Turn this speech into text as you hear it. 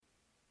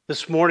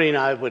This morning,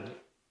 I would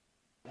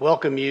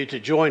welcome you to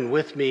join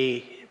with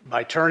me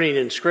by turning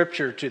in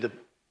Scripture to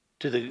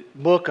the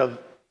book of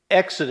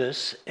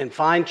Exodus and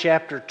find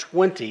chapter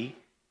 20.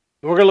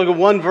 We're going to look at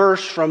one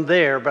verse from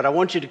there, but I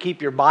want you to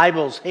keep your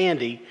Bibles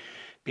handy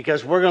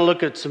because we're going to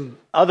look at some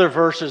other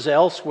verses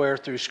elsewhere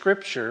through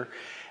Scripture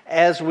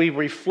as we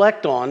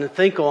reflect on and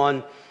think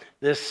on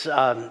this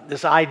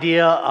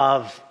idea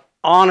of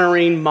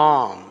honoring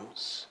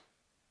moms.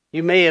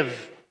 You may have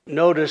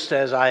noticed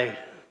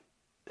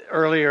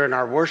earlier in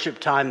our worship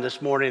time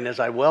this morning as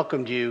I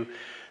welcomed you,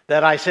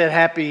 that I said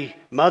Happy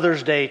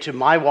Mother's Day to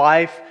my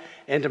wife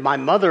and to my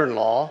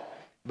mother-in-law,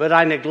 but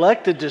I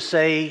neglected to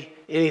say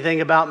anything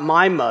about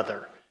my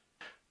mother.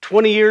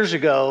 20 years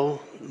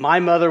ago, my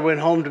mother went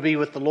home to be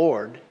with the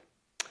Lord,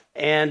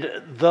 and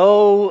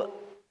though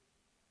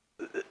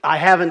I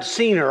haven't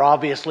seen her,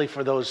 obviously,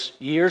 for those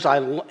years, I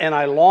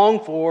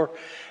long for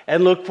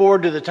and look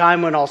forward to the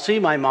time when I'll see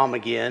my mom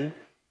again.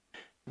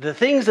 The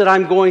things that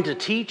I'm going to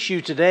teach you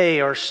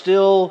today are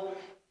still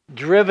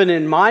driven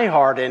in my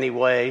heart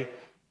anyway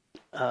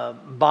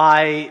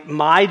by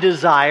my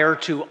desire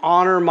to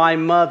honor my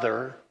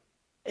mother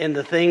and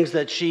the things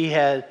that she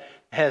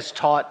has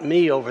taught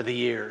me over the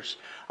years.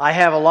 I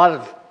have a lot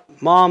of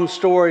mom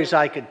stories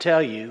I could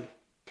tell you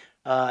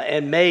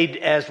and made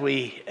as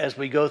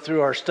we go through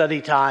our study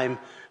time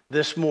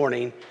this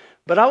morning.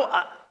 But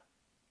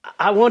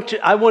I want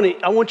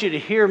you to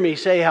hear me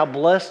say how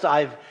blessed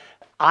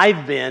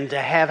I've been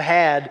to have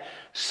had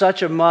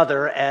such a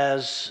mother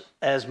as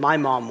my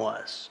mom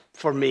was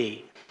for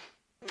me.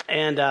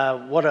 And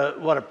what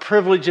a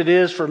privilege it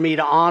is for me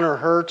to honor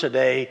her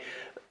today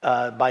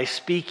by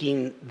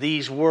speaking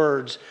these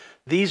words.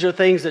 These are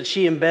things that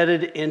she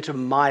embedded into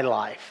my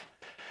life.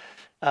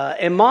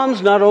 And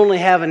moms not only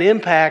have an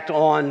impact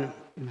on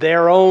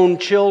their own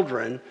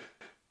children,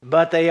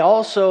 but they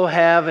also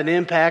have an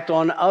impact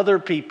on other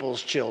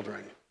people's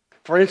children.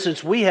 For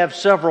instance, we have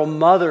several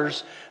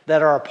mothers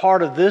that are a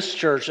part of this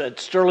church at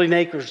Sterling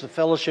Acres, the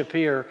fellowship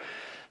here,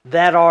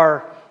 that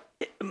are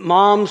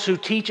moms who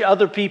teach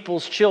other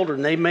people's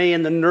children. They may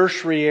in the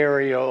nursery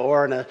area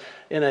or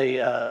in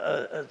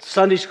a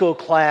Sunday school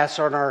class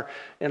or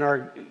in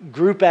our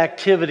group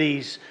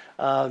activities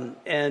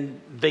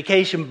and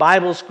vacation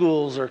Bible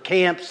schools or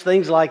camps,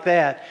 things like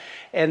that.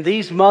 And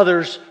these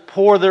mothers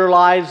pour their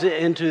lives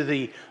into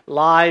the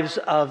lives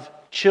of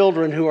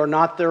children who are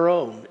not their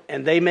own,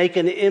 and they make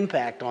an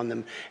impact on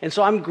them. And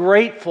so I'm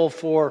grateful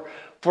for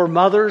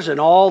mothers and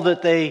all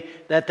that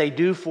they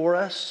do for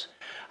us.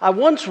 I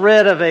once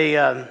read of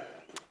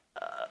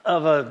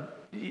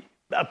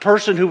a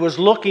person who was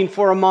looking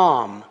for a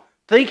mom,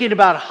 thinking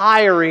about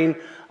hiring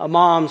a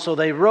mom. So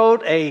they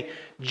wrote a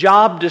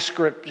job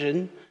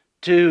description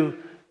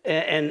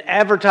and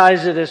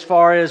advertised it as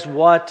far as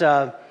what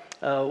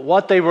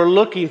they were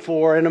looking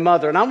for in a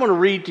mother. And I want to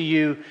read to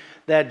you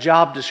that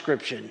job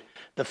description.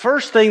 The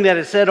first thing that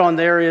it said on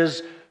there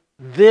is,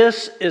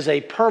 this is a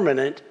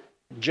permanent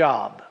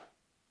job.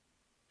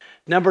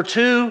 Number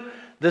 2,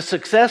 the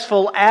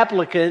successful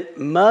applicant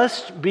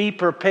must be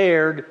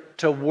prepared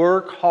to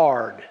work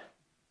hard.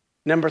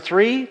 Number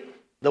 3,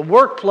 the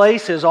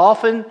workplace is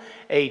often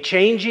a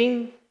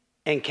changing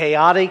and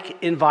chaotic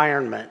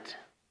environment.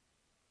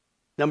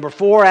 Number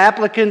 4,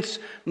 applicants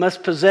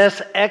must possess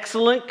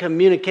excellent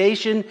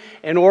communication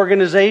and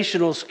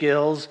organizational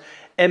skills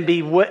and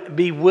be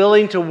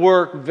willing to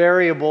work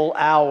variable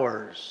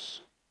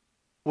hours,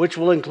 which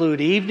will include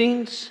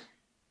evenings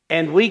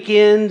and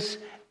weekends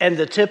and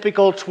the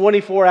typical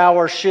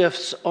 24-hour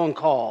shifts on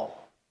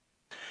call.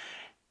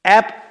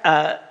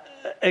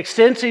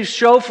 Extensive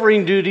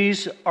chauffeuring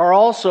duties are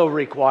also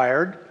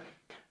required,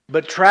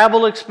 but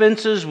travel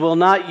expenses will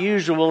not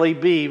usually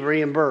be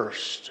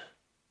reimbursed.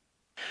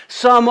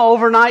 Some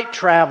overnight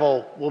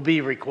travel will be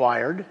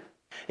required,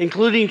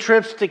 including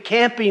trips to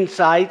camping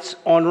sites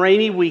on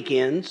rainy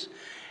weekends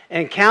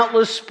and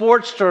countless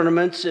sports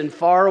tournaments in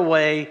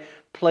faraway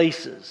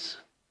places.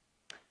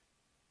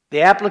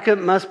 The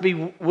applicant must be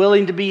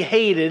willing to be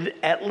hated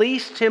at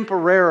least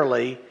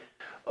temporarily,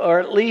 or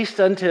at least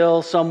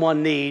until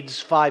someone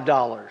needs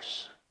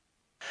 $5.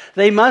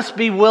 They must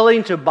be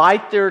willing to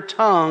bite their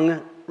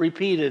tongue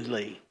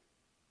repeatedly,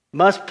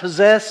 must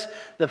possess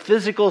the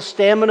physical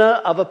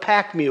stamina of a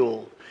pack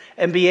mule,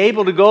 and be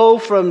able to go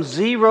from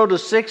 0 to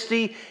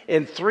 60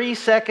 in 3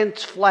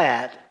 seconds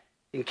flat,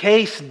 in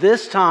case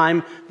this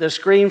time the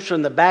screams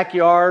from the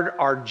backyard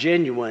are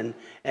genuine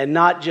and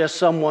not just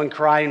someone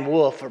crying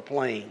wolf or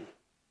playing.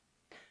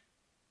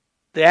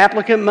 The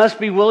applicant must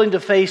be willing to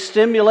face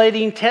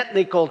stimulating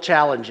technical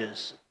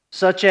challenges,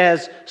 such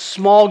as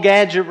small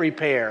gadget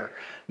repair,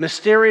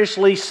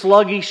 mysteriously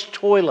sluggish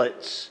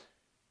toilets,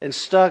 and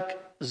stuck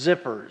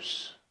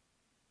zippers.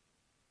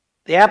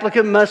 The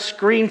applicant must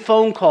screen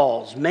phone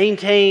calls,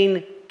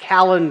 maintain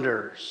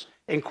calendars,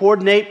 and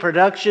coordinate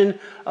production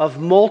of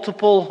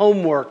multiple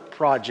homework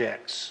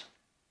projects.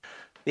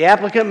 The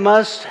applicant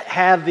must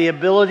have the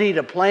ability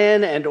to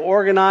plan and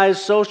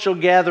organize social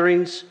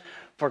gatherings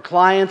for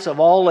clients of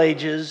all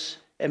ages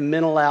and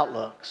mental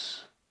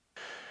outlooks.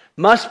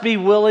 must be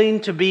willing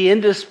to be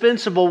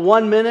indispensable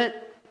one minute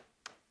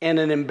and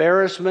an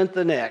embarrassment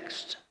the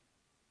next.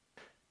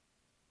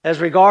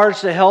 As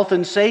regards to health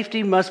and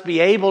safety, must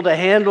be able to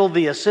handle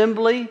the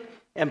assembly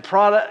and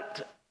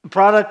product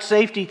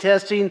safety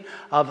testing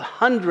of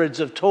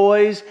hundreds of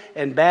toys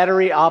and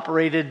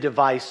battery-operated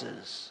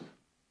devices.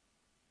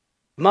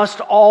 Must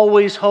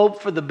always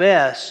hope for the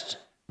best,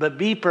 but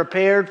be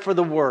prepared for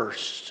the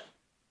worst.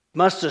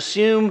 Must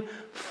assume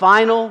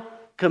final,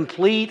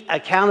 complete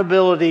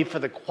accountability for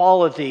the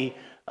quality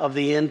of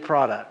the end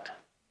product.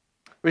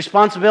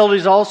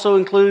 Responsibilities also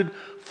include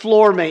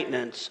floor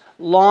maintenance,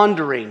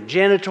 laundering,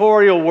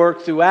 janitorial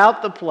work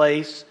throughout the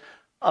place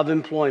of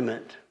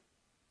employment.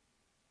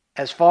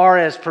 As far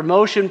as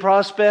promotion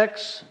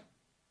prospects,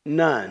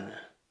 none.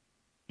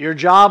 Your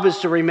job is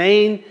to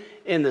remain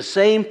in the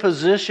same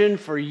position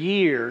for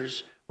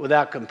years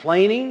without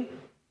complaining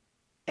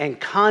and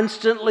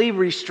constantly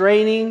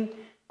retraining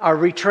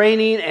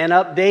and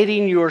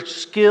updating your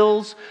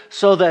skills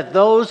so that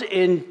those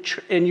in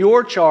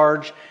your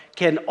charge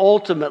can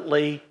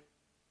ultimately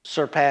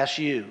surpass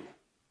you.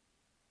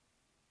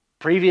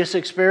 Previous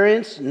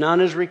experience,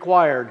 none is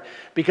required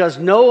because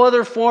no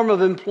other form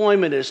of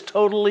employment is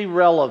totally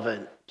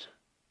relevant.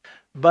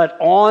 But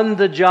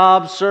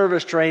on-the-job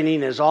service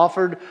training is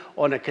offered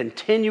on a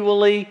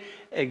continually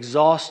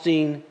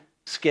exhausting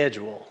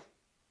schedule.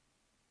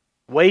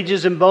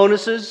 Wages and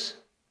bonuses,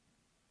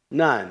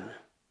 none.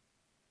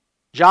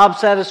 Job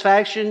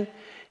satisfaction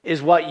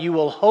is what you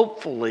will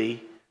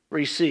hopefully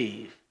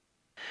receive.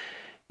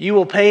 You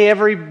will pay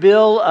every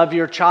bill of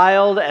your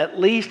child at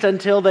least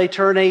until they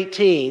turn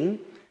 18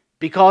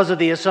 because of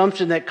the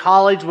assumption that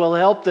college will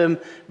help them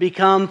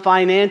become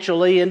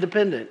financially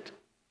independent.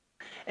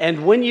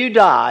 And when you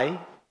die,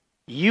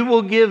 you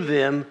will give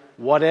them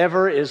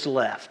whatever is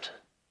left.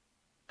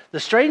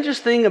 The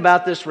strangest thing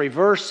about this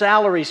reverse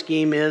salary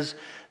scheme is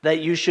that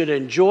you should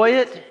enjoy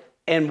it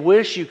and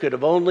wish you could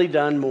have only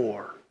done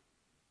more.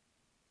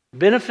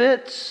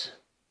 Benefits?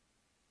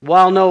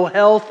 While no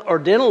health or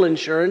dental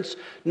insurance,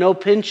 no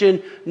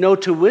pension, no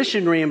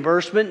tuition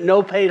reimbursement,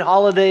 no paid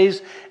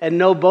holidays, and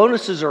no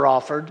bonuses are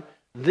offered,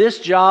 this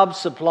job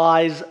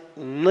supplies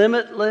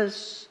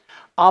limitless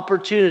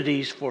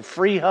opportunities for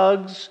free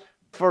hugs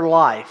for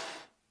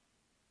life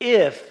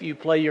if you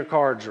play your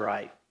cards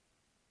right.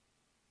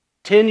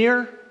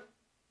 Tenure,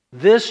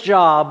 this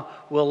job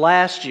will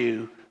last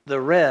you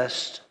the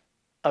rest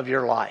of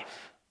your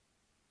life.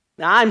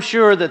 Now, I'm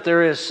sure that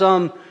there is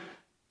some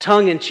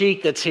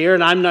tongue-in-cheek that's here,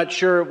 and I'm not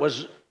sure it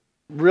was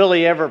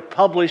really ever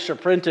published or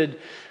printed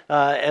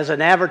as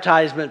an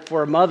advertisement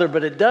for a mother,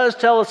 but it does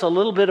tell us a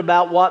little bit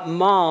about what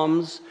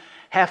moms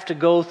have to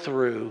go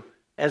through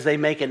as they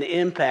make an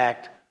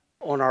impact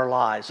on our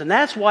lives. And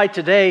that's why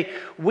today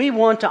we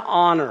want to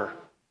honor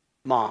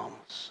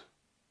moms.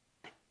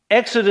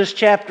 Exodus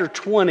chapter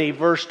 20,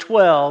 verse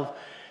 12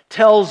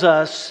 tells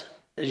us,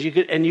 you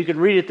can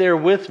read it there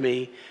with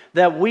me,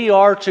 that we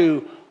are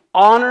to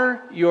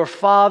honor your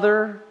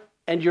father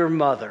and your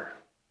mother.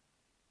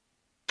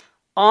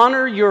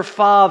 Honor your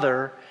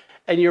father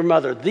and your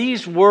mother.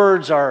 These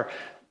words are,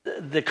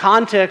 the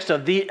context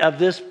of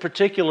this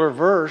particular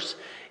verse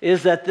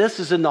is that this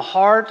is in the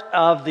heart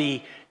of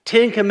the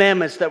 10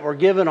 Commandments that were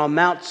given on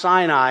Mount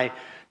Sinai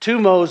to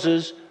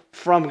Moses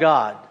from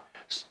God.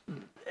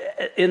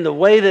 In the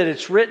way that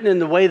it's written, in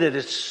the way that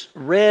it's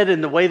read,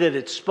 in the way that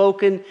it's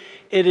spoken,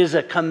 it is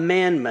a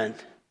commandment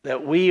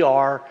that we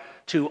are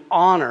to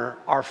honor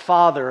our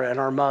father and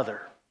our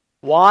mother.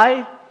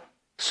 Why?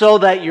 So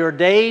that your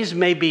days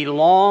may be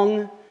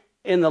long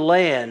in the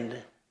land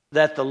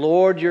that the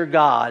Lord your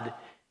God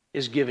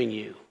is giving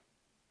you.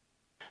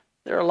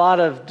 There are a lot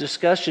of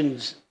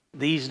discussions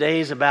these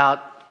days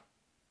about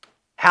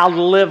how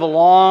to live a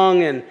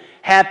long and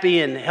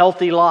happy and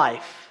healthy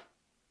life.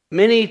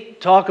 Many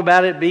talk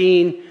about it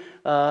being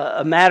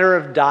a matter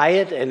of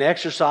diet and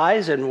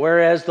exercise, and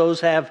whereas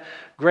those have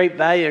great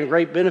value and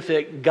great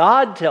benefit,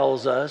 God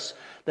tells us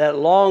that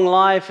long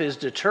life is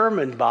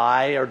determined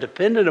by or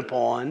dependent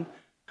upon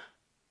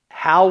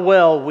how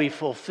well we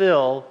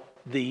fulfill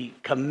the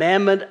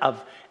commandment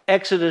of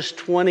Exodus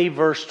 20,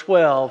 verse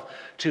 12,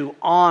 to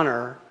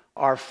honor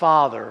our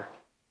father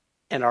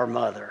and our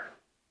mother.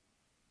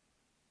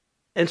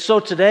 And so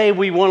today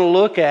we want to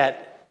look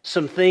at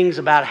some things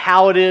about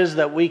how it is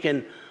that we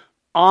can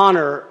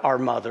honor our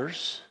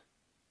mothers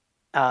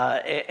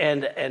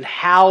and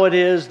how it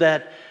is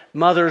that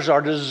mothers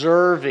are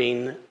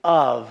deserving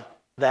of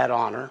that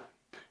honor.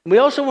 We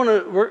also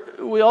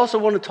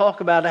want to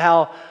talk about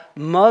how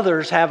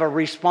mothers have a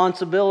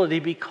responsibility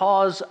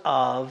because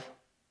of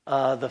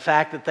the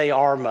fact that they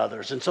are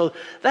mothers. And so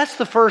that's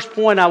the first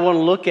point I want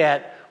to look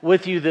at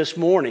with you this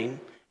morning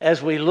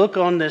as we look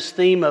on this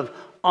theme of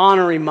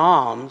honoring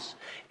moms,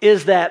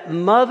 is that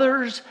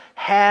mothers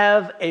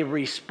have a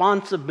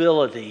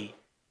responsibility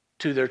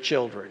to their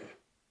children.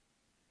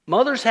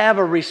 Mothers have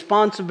a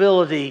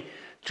responsibility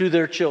to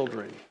their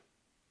children.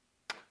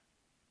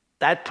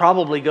 That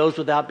probably goes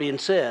without being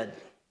said.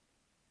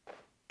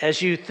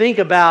 As you think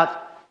about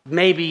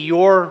maybe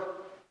your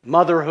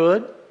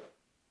motherhood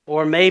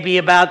or maybe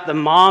about the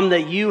mom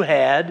that you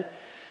had,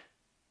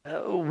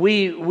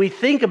 we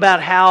think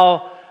about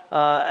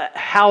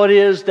how it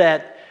is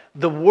that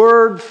the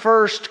word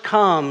first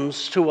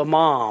comes to a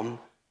mom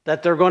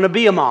that they're going to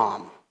be a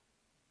mom.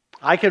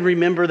 I can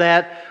remember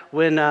that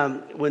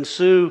when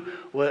Sue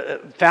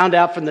found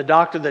out from the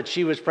doctor that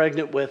she was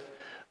pregnant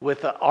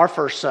with our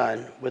first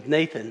son, with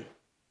Nathan,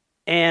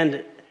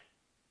 and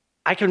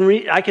I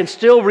can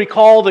still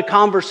recall the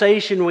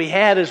conversation we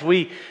had as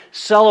we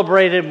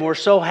celebrated and were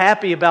so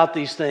happy about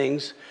these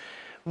things.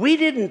 We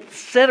didn't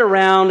sit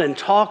around and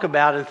talk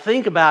about and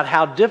think about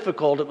how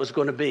difficult it was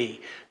going to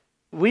be.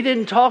 We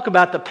didn't talk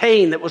about the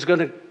pain that was going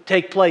to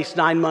take place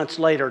 9 months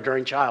later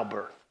during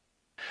childbirth.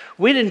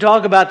 We didn't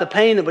talk about the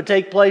pain that would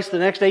take place the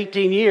next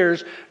 18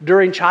 years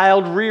during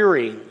child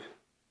rearing.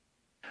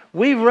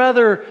 We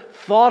rather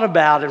thought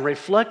about and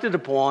reflected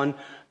upon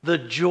the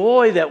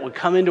joy that would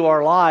come into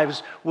our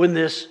lives when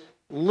this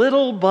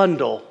little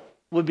bundle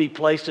would be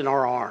placed in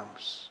our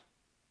arms.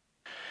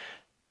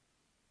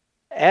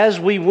 As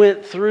we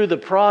went through the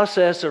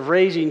process of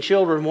raising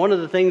children, one of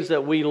the things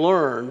that we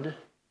learned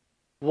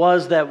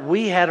was that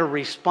we had a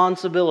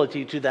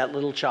responsibility to that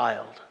little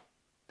child.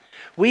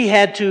 We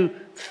had to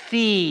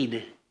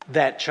feed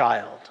that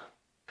child.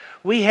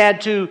 We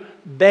had to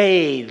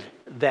bathe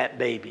that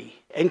baby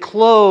and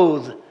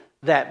clothe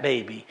that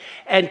baby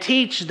and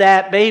teach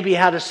that baby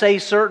how to say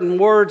certain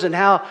words and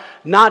how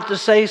not to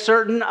say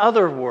certain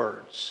other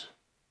words.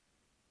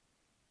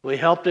 We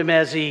helped him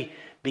as he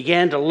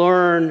began to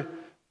learn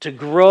to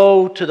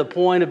grow to the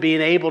point of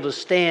being able to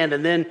stand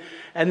and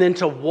then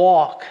to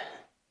walk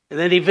and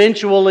then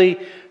eventually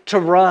to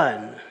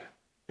run.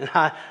 And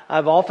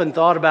I've often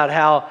thought about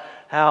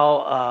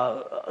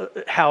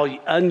how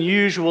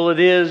unusual it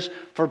is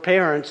for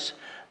parents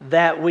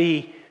that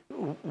we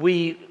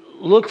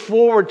look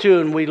forward to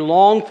and we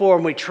long for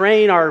and we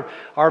train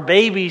our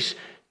babies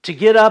to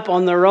get up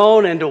on their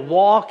own and to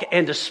walk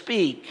and to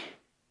speak.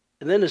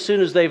 And then as soon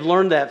as they've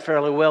learned that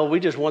fairly well, we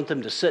just want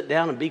them to sit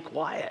down and be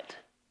quiet.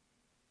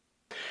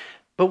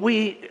 But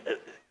we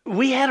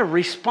had a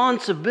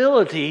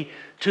responsibility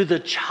to the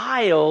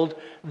child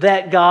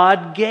that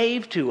God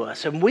gave to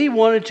us. And we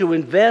wanted to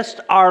invest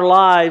our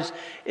lives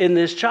in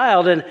this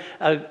child. And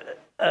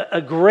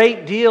a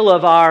great deal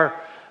of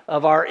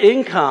our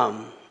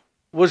income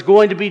was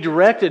going to be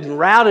directed and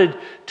routed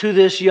to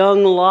this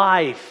young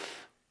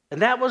life.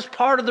 And that was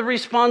part of the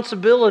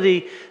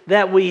responsibility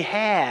that we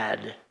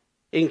had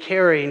in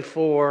caring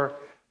for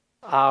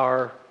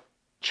our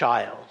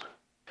child.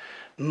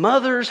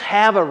 Mothers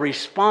have a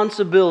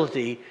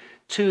responsibility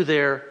to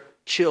their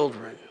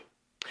children.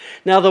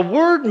 Now, the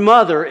word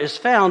mother is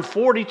found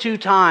 42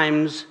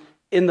 times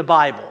in the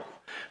Bible.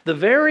 The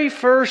very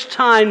first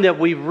time that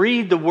we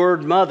read the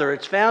word mother,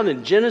 it's found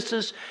in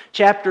Genesis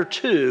chapter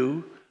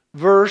 2,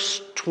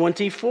 verse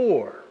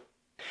 24.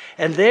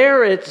 And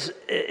there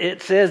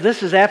it says,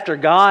 this is after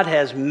God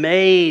has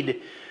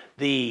made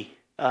the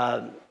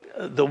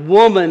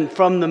woman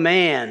from the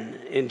man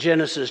in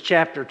Genesis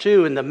chapter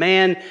 2. And the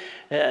man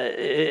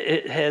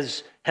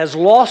has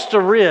lost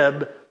a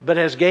rib, but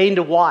has gained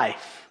a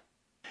wife.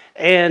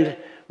 And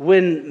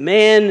when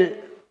man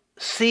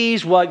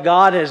sees what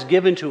God has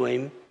given to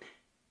him,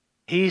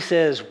 he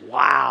says,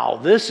 wow,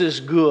 this is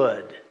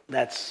good.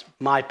 That's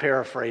my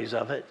paraphrase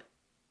of it.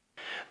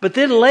 But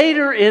then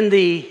later in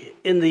the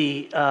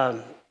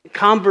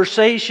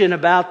conversation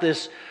about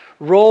this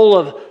role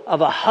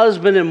of a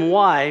husband and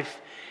wife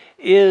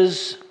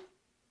is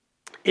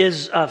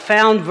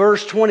found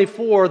verse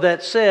 24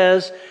 that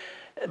says,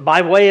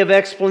 by way of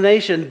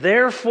explanation,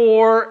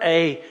 therefore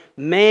a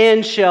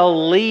man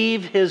shall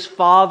leave his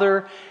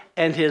father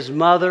and his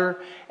mother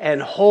and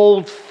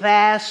hold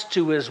fast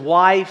to his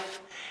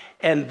wife,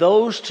 and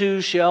those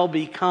two shall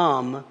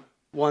become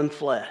one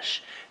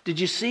flesh. Did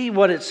you see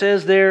what it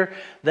says there?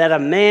 That a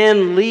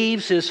man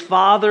leaves his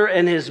father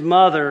and his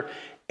mother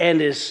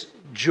and is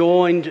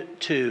joined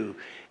to,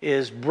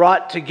 is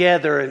brought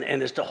together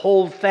and is to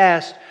hold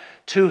fast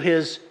to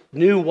his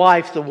new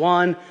wife, the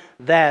one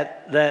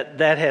that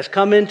has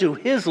come into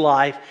his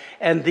life,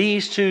 and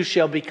these two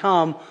shall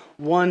become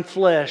one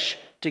flesh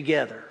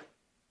together.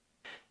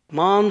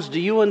 Moms, do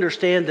you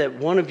understand that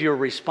one of your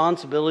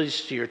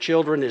responsibilities to your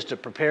children is to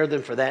prepare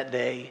them for that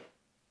day?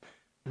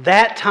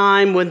 That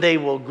time when they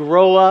will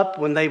grow up,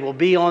 when they will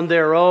be on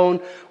their own,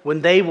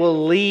 when they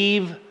will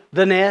leave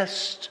the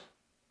nest.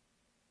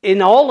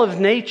 In all of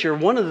nature,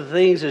 one of the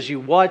things as you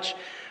watch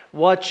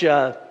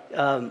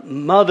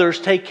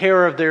mothers take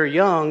care of their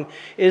young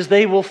is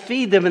they will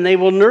feed them and they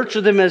will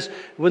nurture them as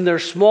when they're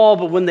small,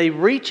 but when they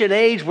reach an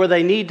age where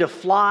they need to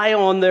fly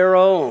on their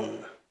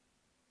own,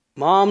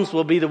 moms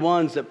will be the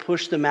ones that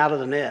push them out of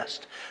the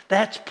nest.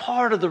 That's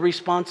part of the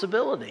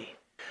responsibility.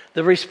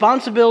 The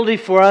responsibility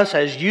for us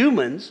as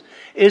humans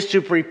is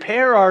to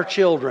prepare our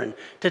children,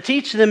 to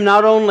teach them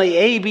not only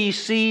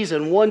ABCs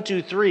and 1,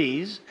 2,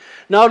 3s,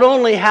 not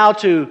only how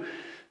to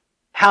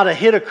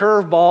hit a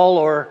curveball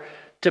or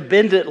to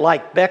bend it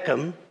like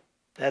Beckham.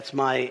 That's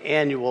my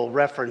annual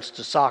reference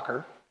to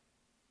soccer.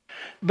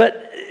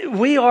 But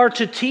We are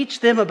to teach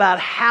them about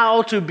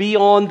how to be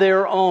on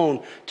their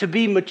own, to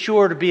be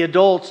mature, to be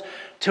adults,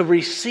 to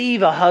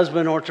receive a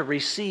husband or to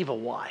receive a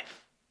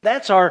wife.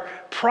 That's our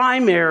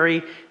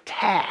primary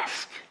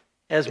task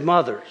as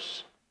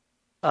mothers.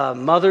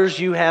 Mothers,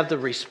 you have the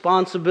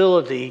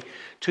responsibility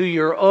to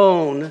your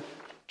own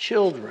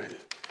children.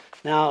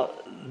 Now,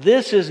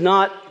 this is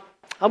not,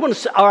 I want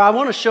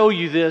to show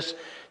you this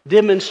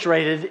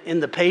demonstrated in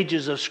the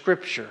pages of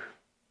Scripture.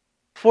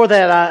 For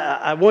that,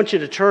 I want you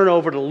to turn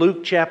over to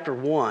Luke chapter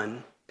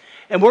 1.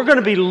 And we're going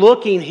to be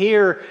looking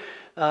here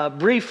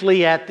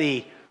briefly at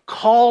the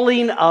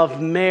calling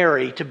of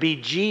Mary to be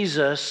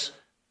Jesus'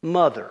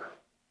 mother.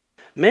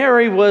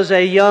 Mary was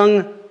a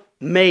young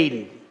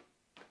maiden.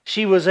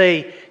 She was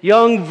a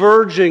young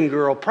virgin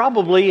girl,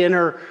 probably in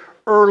her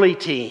early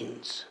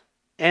teens.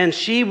 And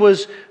she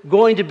was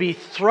going to be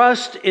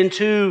thrust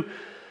into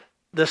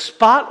the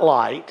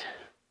spotlight,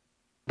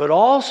 but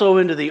also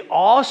into the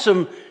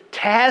awesome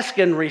task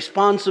and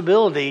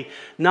responsibility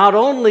not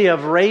only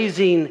of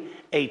raising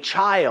a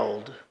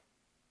child,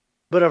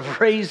 but of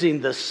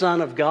raising the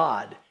Son of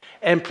God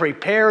and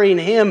preparing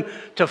him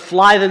to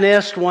fly the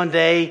nest one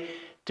day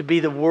to be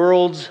the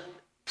world's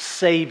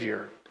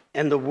Savior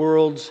and the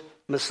world's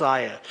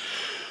Messiah.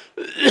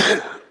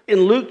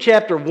 In Luke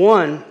chapter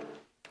 1,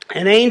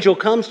 an angel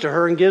comes to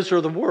her and gives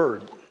her the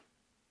word.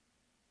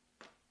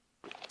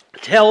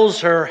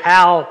 Tells her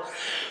how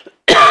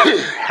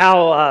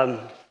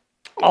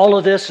all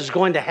of this is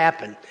going to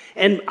happen.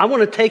 And I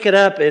want to take it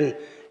up in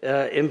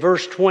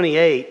verse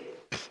 28.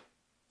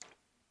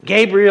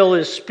 Gabriel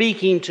is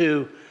speaking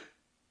to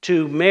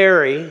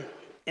Mary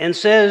and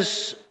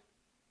says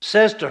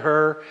to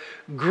her,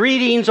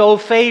 "Greetings, O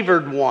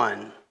favored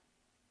one.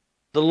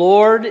 The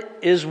Lord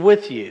is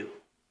with you."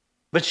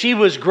 But she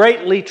was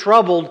greatly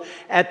troubled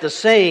at the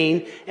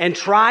saying and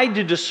tried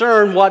to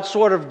discern what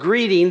sort of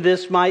greeting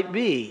this might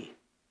be.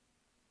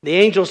 The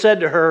angel said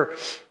to her,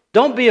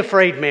 "Don't be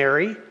afraid,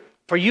 Mary,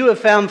 for you have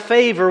found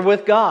favor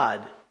with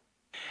God.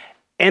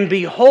 And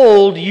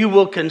behold, you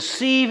will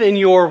conceive in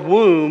your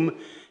womb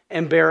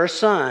and bear a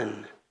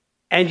son,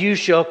 and you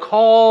shall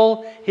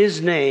call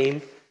his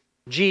name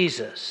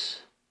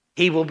Jesus.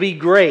 He will be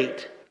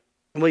great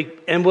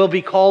and will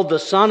be called the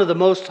Son of the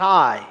Most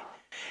High.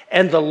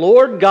 And the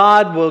Lord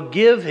God will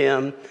give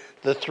him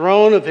the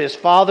throne of his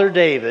father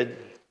David,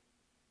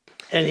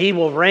 and he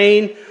will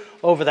reign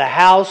over the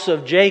house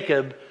of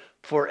Jacob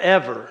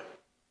forever.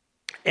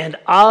 And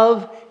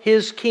of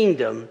his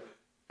kingdom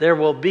there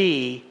will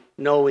be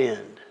no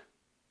end."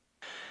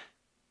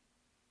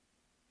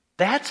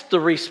 That's the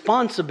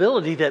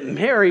responsibility that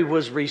Mary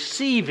was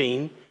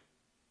receiving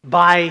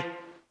by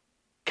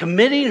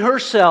committing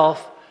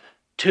herself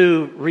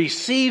to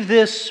receive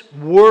this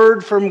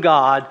word from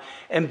God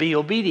and be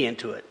obedient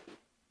to it.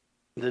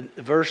 The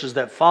verses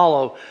that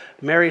follow,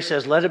 Mary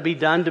says, "Let it be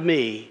done to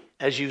me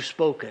as you've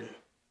spoken."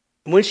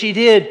 When she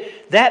did,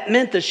 that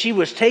meant that she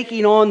was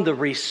taking on the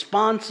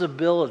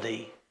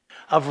responsibility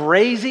of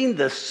raising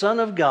the Son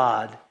of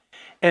God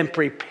and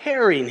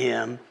preparing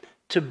him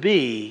to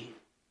be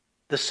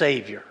the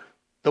Savior,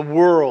 the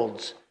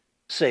world's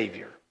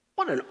Savior.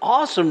 What an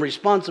awesome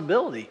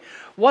responsibility.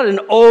 What an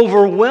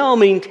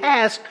overwhelming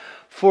task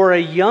for a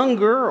young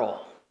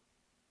girl,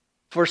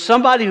 for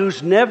somebody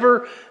who's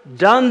never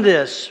done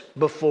this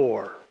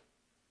before,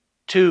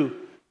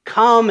 to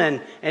come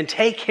and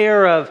take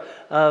care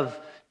of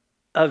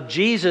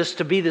Jesus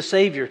to be the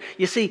Savior.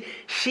 You see,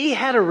 she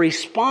had a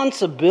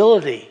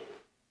responsibility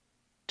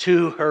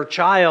to her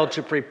child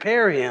to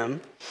prepare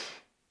him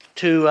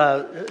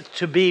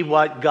to be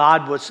what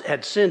God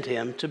had sent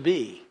him to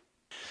be.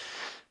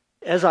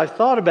 As I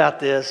thought about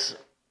this,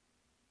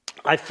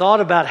 I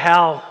thought about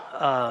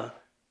how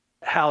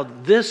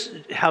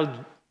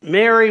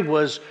Mary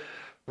was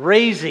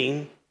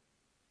raising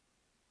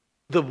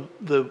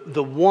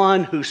the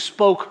one who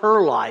spoke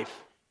her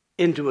life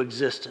into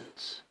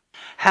existence.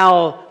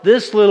 How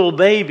this little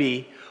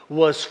baby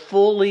was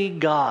fully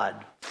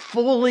God,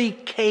 fully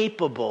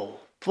capable,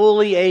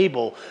 fully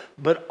able,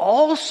 but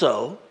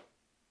also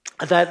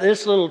that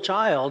this little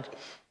child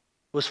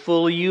was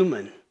fully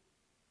human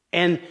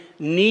and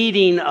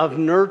needing of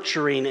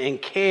nurturing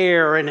and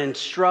care and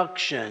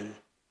instruction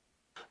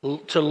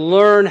to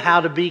learn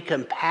how to be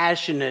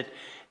compassionate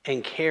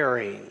and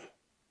caring.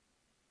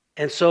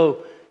 And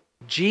so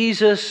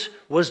Jesus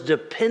was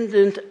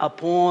dependent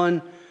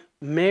upon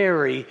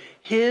Mary,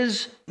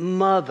 his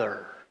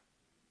mother,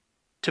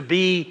 to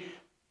be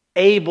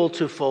able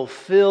to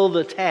fulfill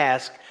the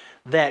task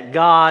that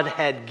God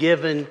had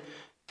given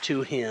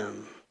to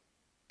him.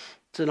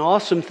 It's an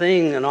awesome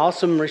thing, an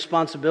awesome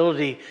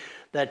responsibility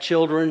that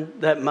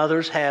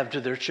mothers have to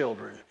their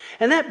children.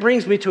 And that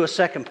brings me to a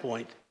second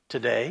point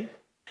today.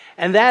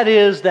 And that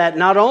is that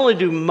not only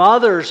do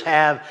mothers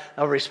have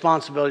a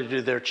responsibility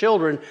to their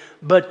children,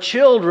 but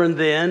children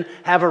then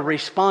have a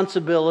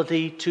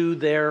responsibility to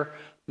their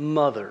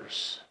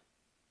mothers.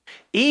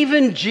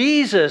 Even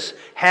Jesus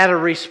had a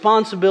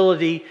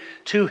responsibility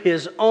to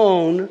his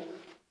own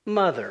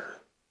mother.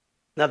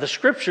 Now the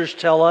scriptures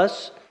tell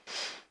us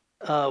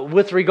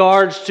with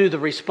regards to the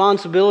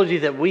responsibility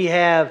that we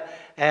have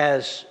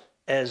as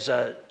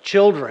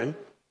children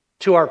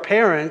to our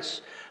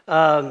parents.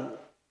 There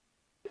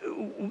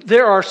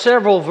are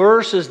several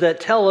verses that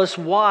tell us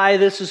why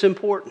this is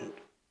important.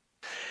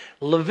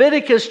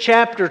 Leviticus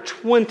chapter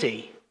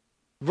 20,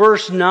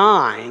 verse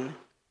 9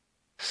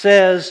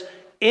 says,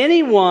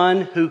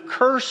 "Anyone who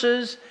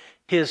curses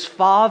his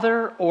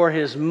father or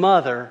his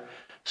mother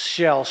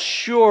shall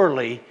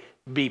surely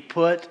be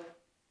put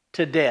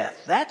to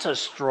death." That's a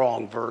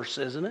strong verse,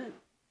 isn't it?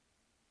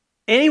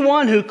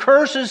 Anyone who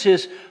curses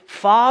his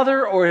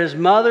father or his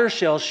mother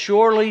shall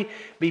surely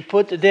be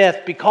put to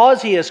death.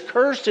 Because he has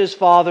cursed his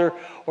father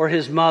or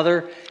his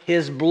mother,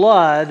 his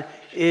blood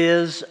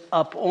is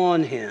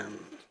upon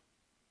him.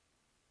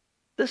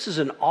 This is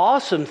an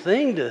awesome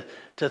thing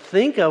to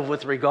think of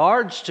with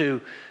regards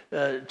to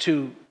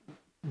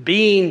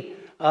being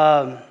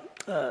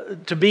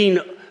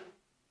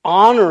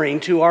honoring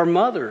to our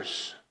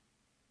mothers.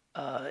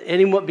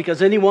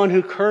 Because anyone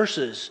who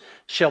curses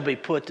shall be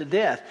put to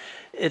death.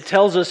 It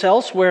tells us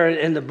elsewhere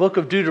in the book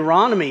of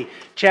Deuteronomy,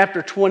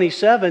 chapter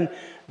 27,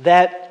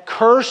 that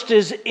cursed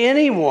is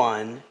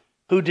anyone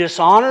who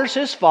dishonors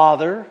his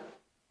father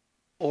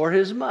or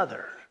his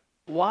mother.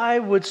 Why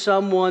would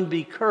someone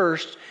be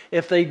cursed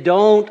if they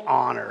don't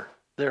honor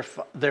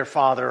their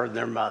father or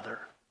their mother?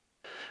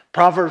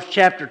 Proverbs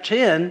chapter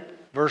 10,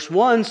 verse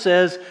 1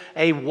 says,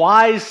 "A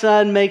wise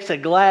son makes a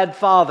glad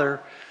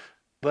father,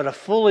 but a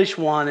foolish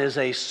one is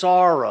a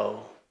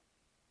sorrow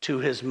to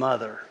his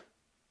mother."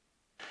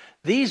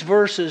 These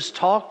verses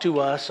talk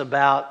to us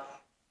about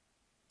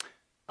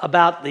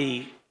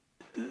the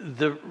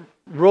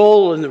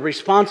role and the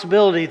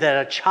responsibility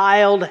that a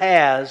child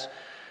has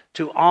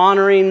to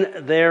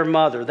honoring their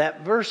mother.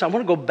 That verse, I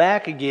want to go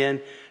back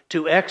again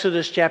to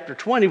Exodus chapter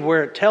 20,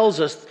 where it tells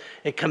us,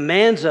 it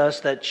commands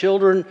us that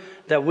children,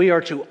 that we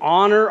are to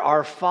honor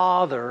our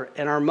father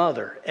and our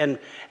mother. And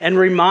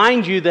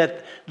remind you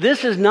that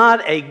this is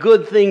not a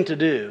good thing to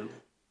do.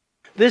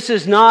 This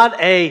is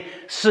not a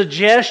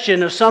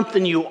suggestion of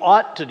something you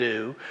ought to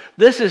do.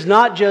 This is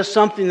not just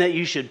something that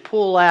you should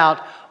pull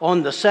out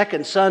on the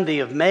second Sunday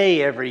of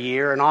May every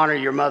year and honor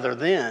your mother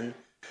then.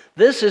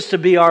 This is to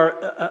be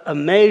a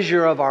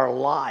measure of our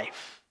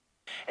life.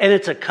 And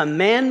it's a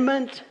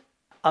commandment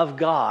of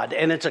God.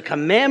 And it's a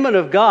commandment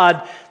of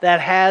God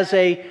that has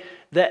a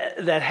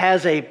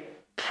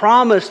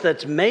promise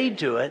that's made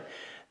to it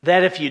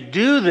that if you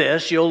do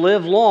this, you'll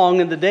live long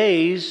in the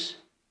days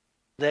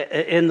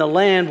in the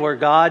land where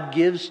God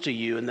gives to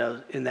you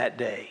in that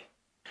day.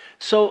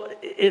 So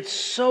it's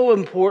so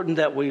important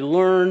that we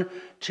learn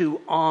to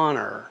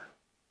honor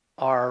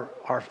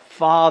our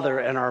father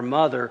and our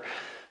mother,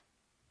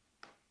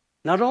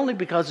 not only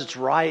because it's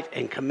right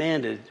and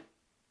commanded,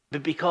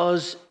 but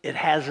because it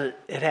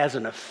has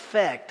an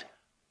effect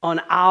on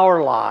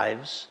our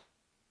lives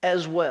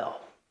as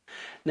well.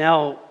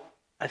 Now,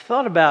 I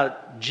thought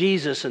about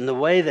Jesus and the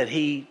way that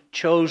he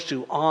chose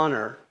to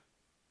honor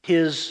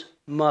his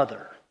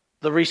mother.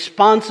 The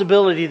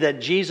responsibility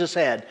that Jesus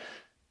had.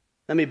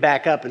 Let me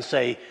back up and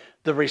say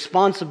the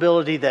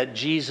responsibility that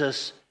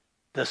Jesus,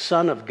 the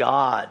Son of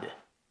God,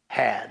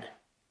 had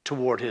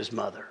toward his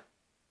mother.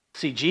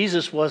 See,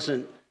 Jesus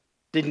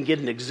didn't get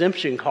an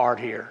exemption card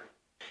here.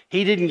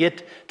 He didn't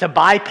get to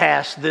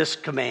bypass this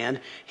command.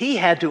 He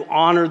had to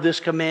honor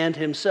this command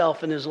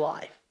himself in his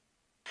life.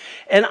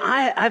 And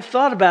I've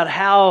thought about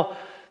how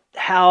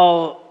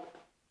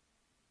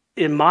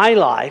in my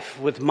life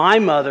with my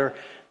mother,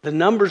 the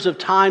numbers of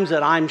times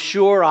that I'm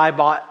sure I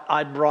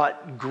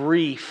brought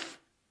grief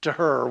to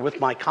her with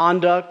my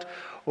conduct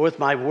or with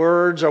my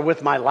words or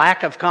with my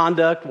lack of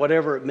conduct,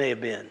 whatever it may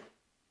have been.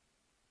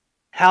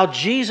 How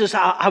Jesus,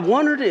 I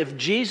wondered if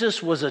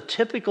Jesus was a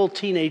typical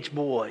teenage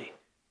boy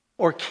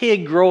or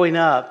kid growing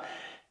up,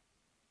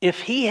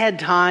 if he had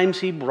times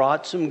he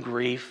brought some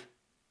grief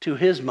to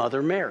his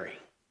mother Mary.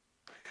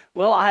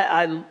 Well,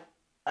 I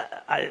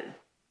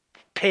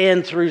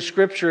panned through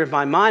Scripture in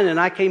my mind, and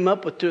I came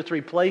up with 2 or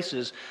 3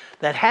 places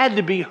that had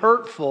to be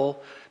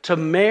hurtful to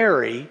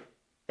Mary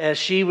as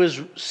she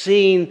was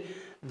seeing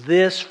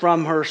this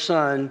from her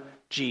son,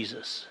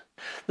 Jesus.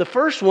 The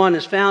first one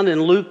is found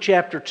in Luke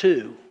chapter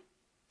 2.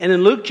 And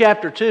in Luke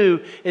chapter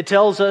 2, it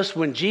tells us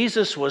when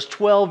Jesus was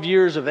 12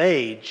 years of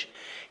age,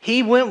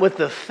 he went with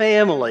the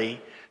family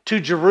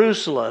to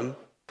Jerusalem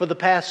for the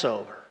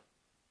Passover.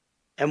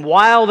 And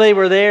while they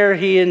were there,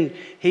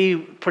 he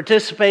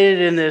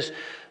participated in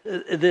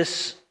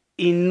this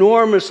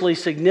enormously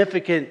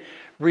significant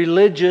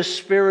religious,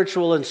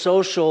 spiritual, and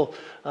social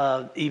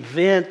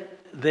event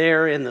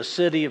there in the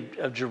city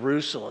of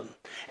Jerusalem.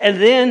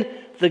 And then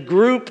the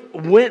group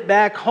went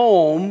back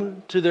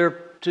home to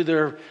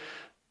their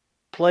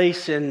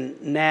place in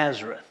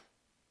Nazareth.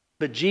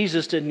 But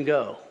Jesus didn't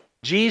go.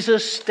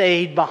 Jesus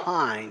stayed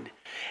behind.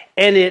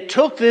 And it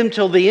took them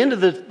till the end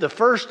of the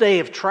first day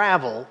of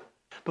travel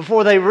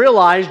before they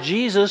realized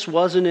Jesus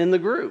wasn't in the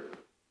group.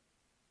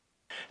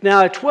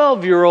 Now, a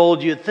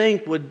 12-year-old, you'd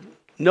think, would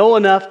know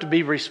enough to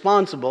be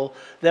responsible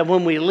that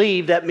when we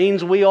leave, that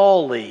means we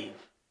all leave.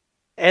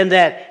 and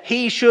that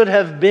he should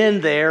have been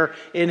there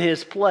in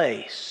his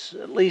place.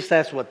 At least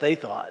that's what they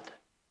thought.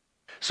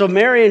 So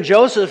Mary and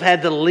Joseph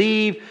had to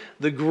leave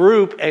the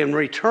group and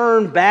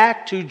return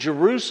back to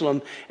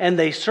Jerusalem, and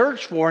they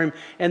searched for him,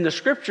 and the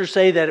scriptures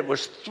say that it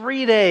was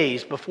 3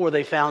 days before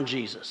they found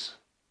Jesus.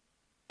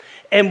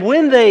 And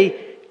when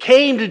they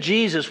came to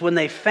Jesus, when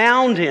they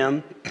found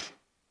him,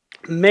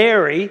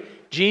 Mary,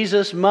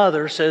 Jesus'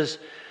 mother, says,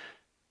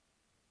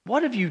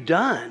 "What have you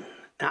done?"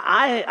 Now,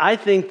 I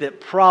think that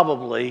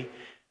probably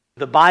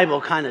the Bible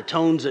kind of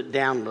tones it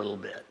down a little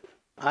bit.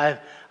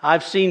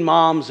 I've seen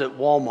moms at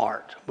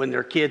Walmart when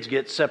their kids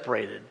get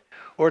separated,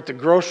 or at the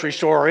grocery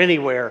store or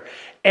anywhere,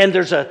 and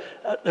there's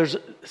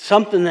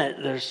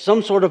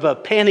some sort of a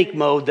panic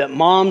mode that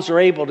moms are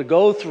able to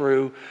go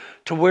through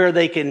to where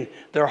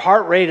their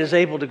heart rate is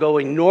able to go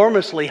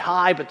enormously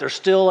high, but they're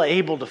still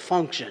able to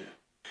function.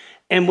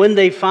 And when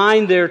they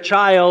find their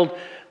child,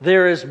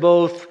 there is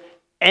both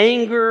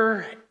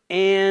anger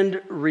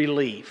and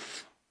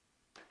relief.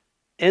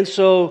 And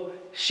so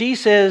she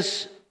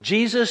says,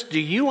 "Jesus, do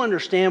you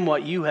understand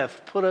what you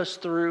have put us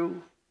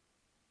through?"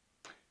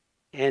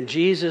 And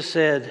Jesus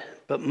said,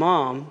 "But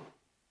Mom,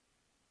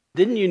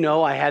 didn't you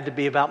know I had to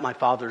be about my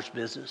Father's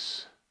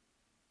business?"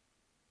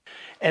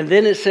 And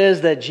then it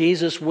says that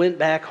Jesus went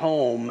back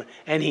home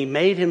and he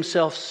made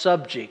himself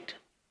subject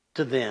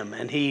to them,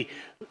 and he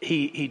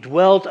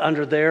dwelt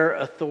under their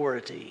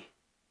authority.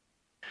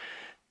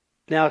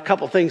 Now, a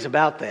couple things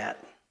about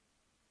that.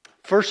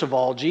 First of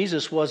all,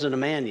 Jesus wasn't a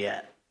man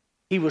yet.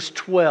 He was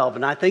 12,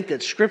 and I think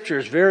that Scripture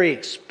is very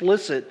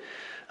explicit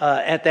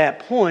at that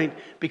point,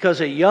 because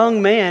a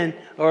young man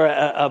or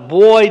a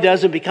boy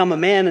doesn't become a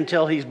man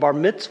until he's bar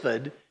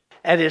mitzvahed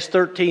at his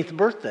 13th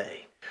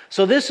birthday.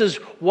 So this is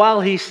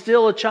while he's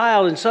still a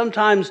child, and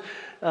sometimes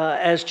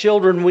as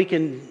children we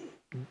can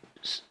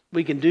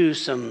do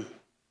some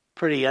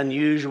pretty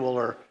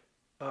unusual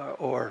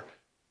or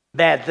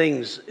bad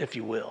things, if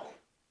you will.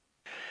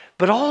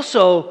 But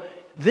also,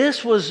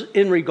 this was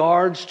in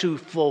regards to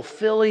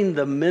fulfilling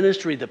the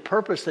ministry, the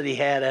purpose that he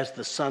had as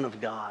the Son of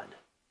God.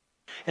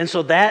 And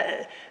so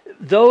that,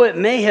 though it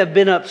may have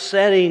been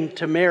upsetting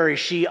to Mary,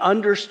 she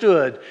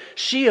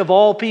of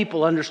all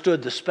people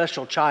understood the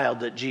special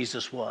child that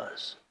Jesus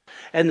was,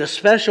 and the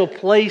special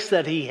place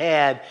that he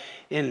had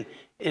in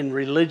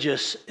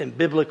religious and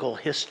biblical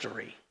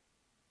history.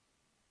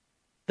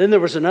 Then there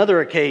was another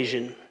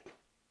occasion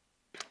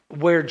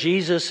where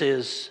Jesus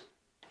is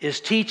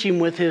teaching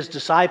with his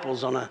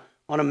disciples on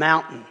a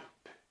mountain,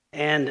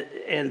 and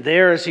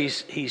there as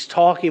he's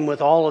talking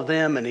with all of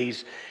them, and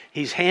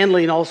he's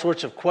handling all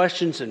sorts of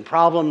questions and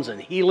problems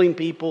and healing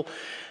people,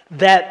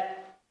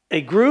 that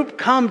a group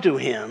come to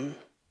him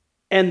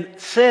and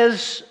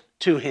says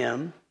to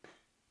him,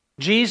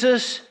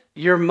 "Jesus,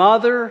 your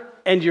mother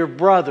and your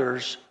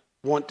brothers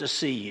want to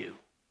see you."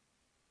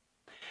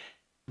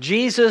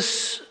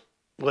 Jesus,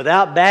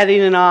 without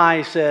batting an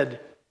eye, said,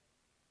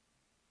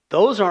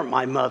 "Those aren't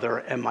my mother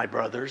and my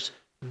brothers.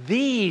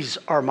 These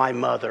are my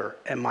mother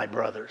and my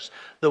brothers.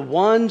 The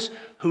ones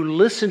who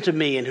listen to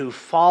me and who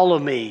follow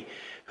me,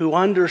 who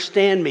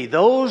understand me.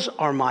 Those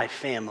are my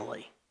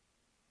family."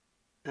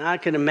 And I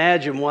can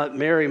imagine what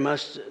Mary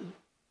must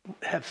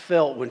have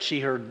felt when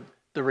she heard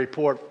the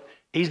report.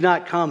 He's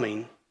not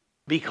coming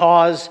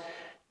because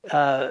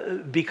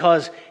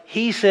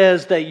he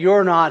says that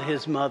you're not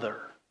his mother.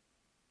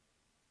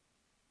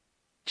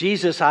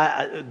 Jesus,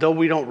 though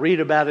we don't read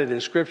about it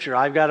in Scripture,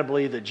 I've got to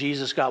believe that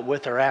Jesus got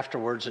with her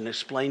afterwards and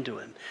explained to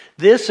him.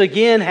 This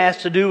again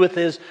has to do with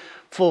his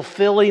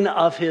fulfilling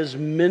of his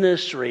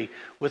ministry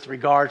with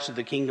regards to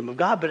the kingdom of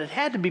God. But it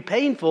had to be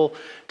painful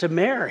to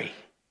Mary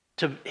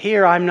to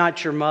hear, "I'm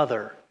not your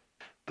mother."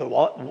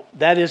 But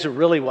that isn't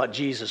really what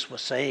Jesus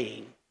was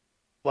saying.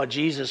 What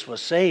Jesus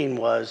was saying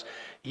was,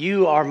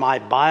 "You are my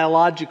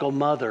biological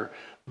mother,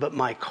 but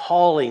my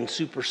calling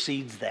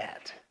supersedes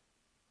that."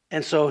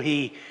 And so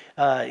he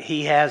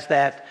has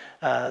that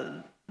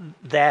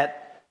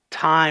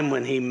time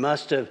when he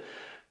must have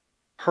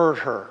hurt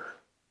her.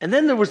 And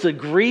then there was the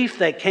grief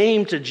that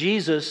came to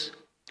Jesus,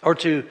 or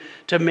to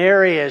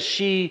Mary, as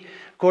she,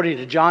 according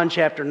to John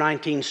chapter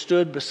 19,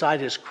 stood beside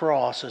his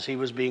cross as he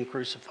was being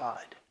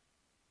crucified.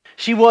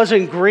 She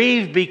wasn't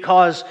grieved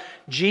because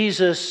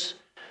Jesus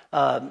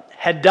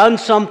had done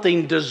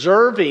something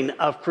deserving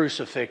of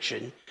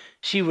crucifixion.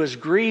 She was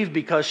grieved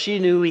because she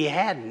knew he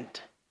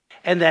hadn't,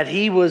 and that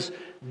he was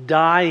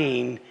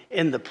dying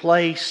in the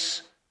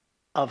place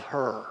of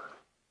her,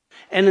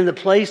 and in the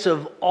place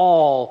of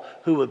all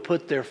who would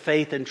put their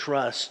faith and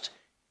trust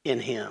in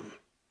him.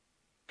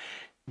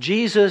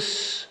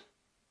 Jesus,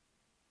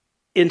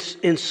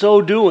 in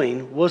so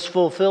doing, was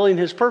fulfilling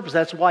his purpose.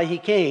 That's why he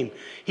came.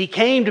 He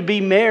came to be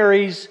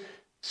Mary's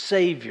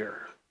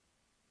Savior,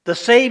 the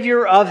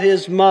Savior of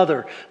his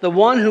mother, the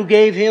one who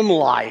gave him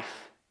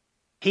life.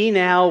 He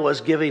now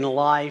was giving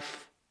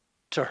life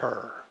to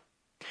her.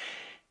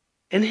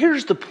 And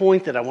here's the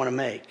point that I want to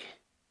make.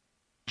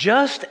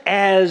 Just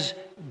as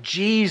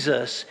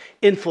Jesus,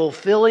 in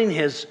fulfilling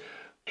his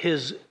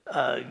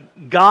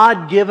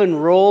God-given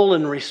role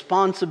and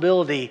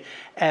responsibility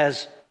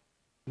as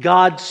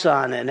God's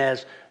Son and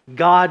as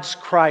God's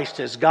Christ,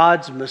 as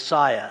God's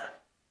Messiah,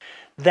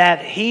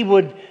 that He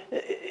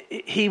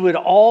would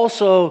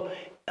also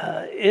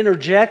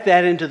interject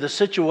that into the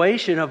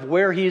situation of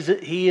where he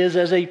is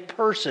as a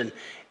person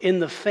in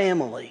the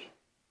family,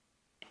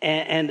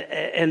 and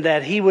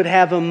that He would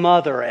have a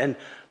mother and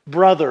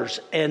brothers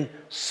and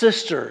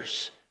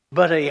sisters,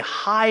 but a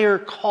higher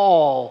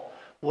call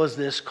was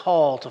this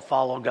call to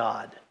follow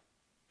God.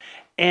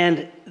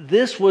 And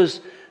this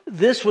was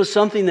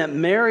something that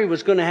Mary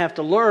was going to have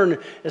to learn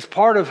as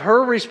part of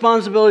her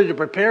responsibility to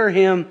prepare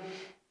Him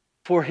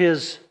for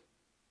His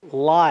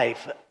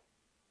life,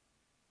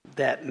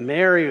 that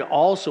Mary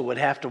also would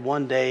have to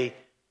one day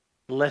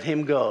let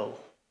Him go,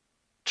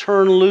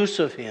 turn loose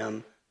of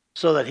Him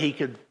so that He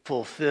could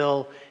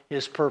fulfill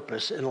His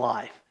purpose in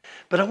life.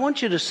 But I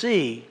want you to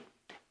see,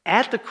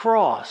 at the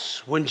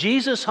cross, when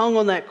Jesus hung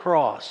on that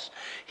cross,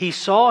 He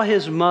saw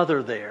His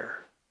mother there,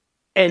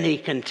 and He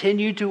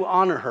continued to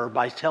honor her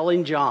by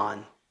telling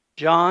John,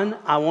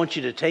 I want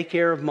you to take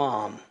care of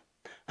Mom.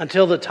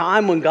 Until the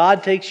time when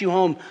God takes you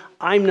home,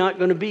 I'm not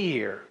going to be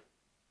here.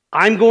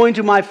 I'm going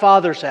to my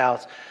Father's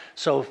house.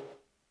 So,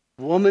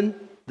 woman,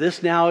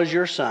 this now is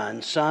your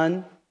son.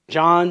 Son,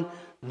 John,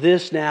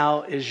 this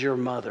now is your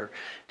mother.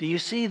 Do you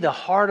see, the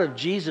heart of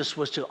Jesus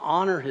was to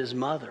honor His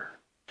mother?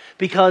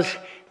 Because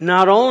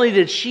not only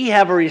did she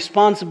have a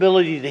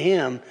responsibility to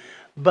Him,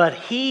 but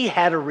He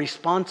had a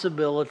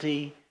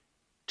responsibility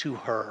to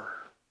her.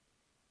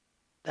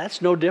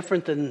 That's no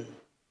different than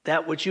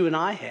that which you and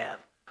I have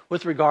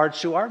with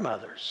regards to our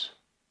mothers.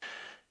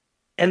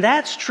 And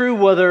that's true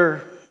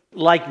whether,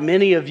 like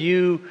many of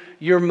you,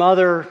 your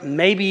mother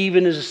maybe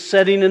even is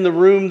sitting in the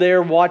room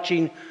there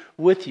watching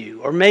with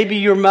you. Or maybe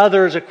your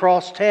mother is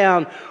across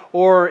town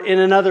or in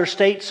another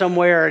state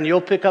somewhere, and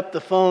you'll pick up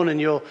the phone and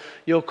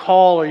you'll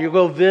call, or you'll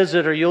go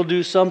visit, or you'll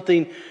do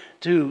something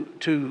to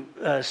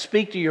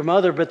speak to your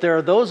mother. But there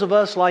are those of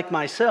us like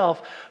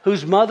myself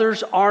whose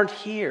mothers aren't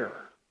here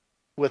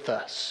with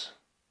us.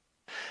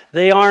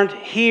 They aren't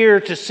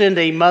here to send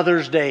a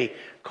Mother's Day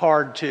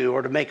card to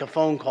or to make a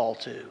phone call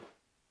to.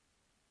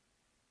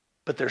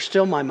 But they're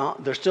still my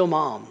mom. They're still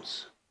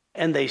moms,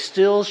 and they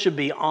still should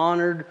be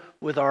honored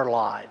with our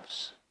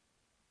lives.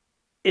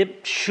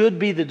 It should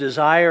be the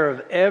desire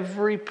of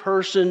every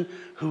person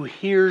who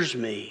hears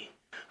me,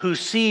 who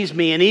sees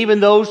me, and even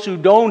those who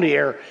don't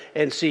hear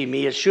and see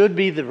me. It should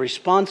be the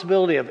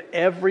responsibility of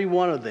every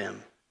one of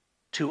them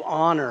to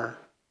honor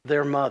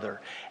their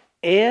mother.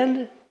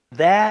 And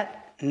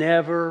that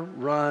never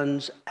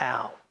runs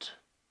out.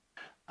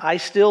 I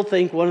still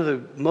think one of the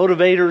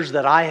motivators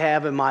that I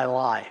have in my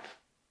life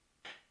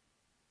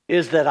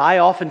is that I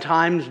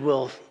oftentimes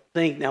will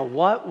think, now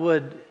what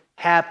would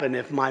happen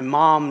if my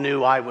mom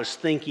knew I was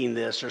thinking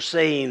this or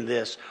saying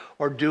this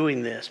or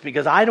doing this?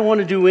 Because I don't want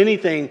to do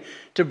anything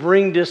to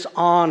bring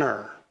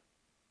dishonor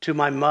to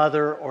my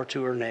mother or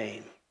to her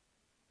name.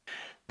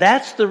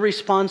 That's the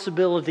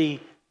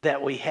responsibility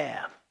that we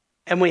have.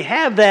 And we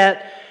have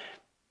that,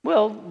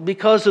 well,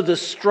 because of the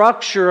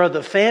structure of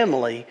the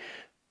family,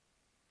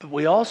 but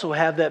we also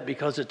have that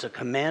because it's a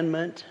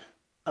commandment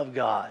of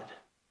God.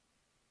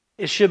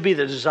 It should be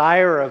the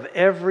desire of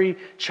every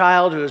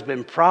child who has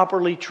been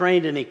properly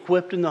trained and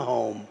equipped in the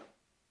home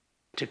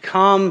to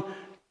come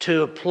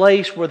to a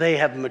place where they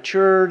have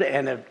matured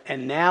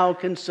and now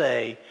can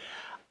say,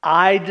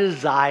 I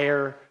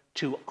desire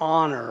to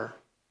honor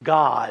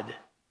God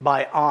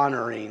by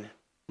honoring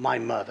my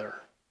mother.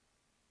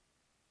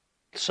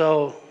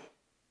 So,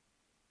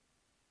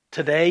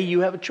 today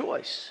you have a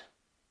choice.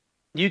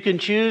 You can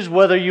choose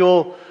whether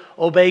you'll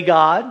obey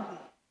God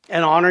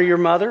and honor your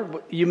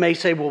mother. You may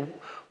say, well,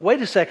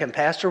 wait a second,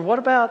 Pastor, what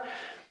about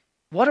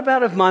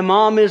if my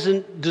mom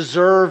isn't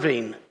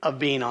deserving of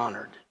being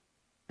honored?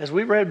 As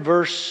we read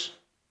verse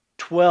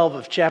 12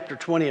 of chapter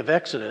 20 of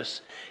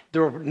Exodus,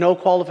 there were no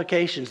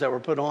qualifications that were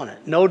put on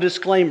it. No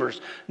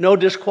disclaimers, no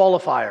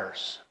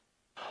disqualifiers.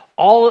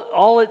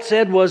 All it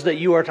said was that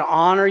you are to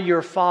honor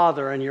your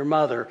father and your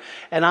mother.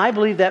 And I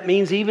believe that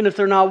means even if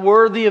they're not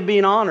worthy of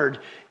being honored,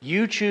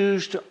 you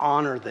choose to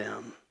honor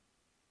them.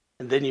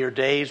 And then your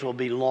days will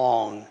be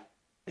long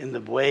in the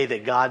way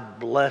that God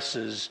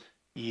blesses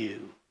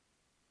you.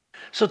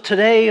 So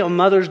today on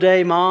Mother's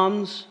Day,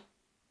 moms,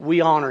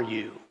 we honor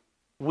you.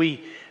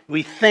 We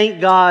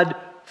thank God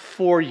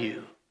for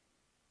you.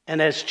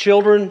 And as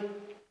children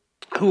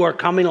who are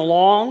coming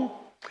along,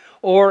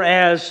 or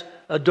as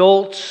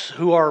adults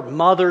who are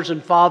mothers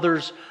and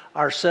fathers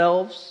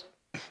ourselves,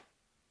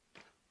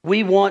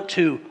 we want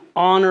to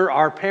honor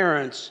our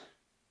parents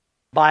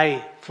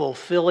by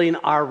fulfilling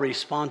our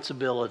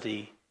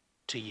responsibility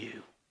to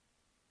you.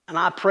 And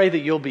I pray that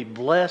you'll be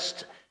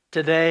blessed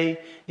today,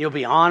 you'll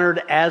be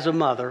honored as a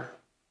mother,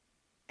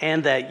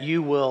 and that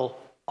you will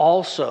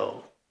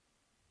also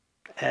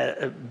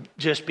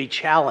just be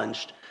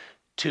challenged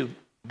to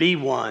be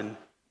one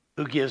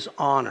who gives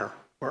honor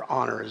where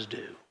honor is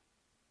due.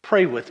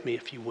 Pray with me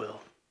if you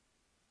will.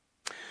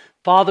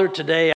 Father, today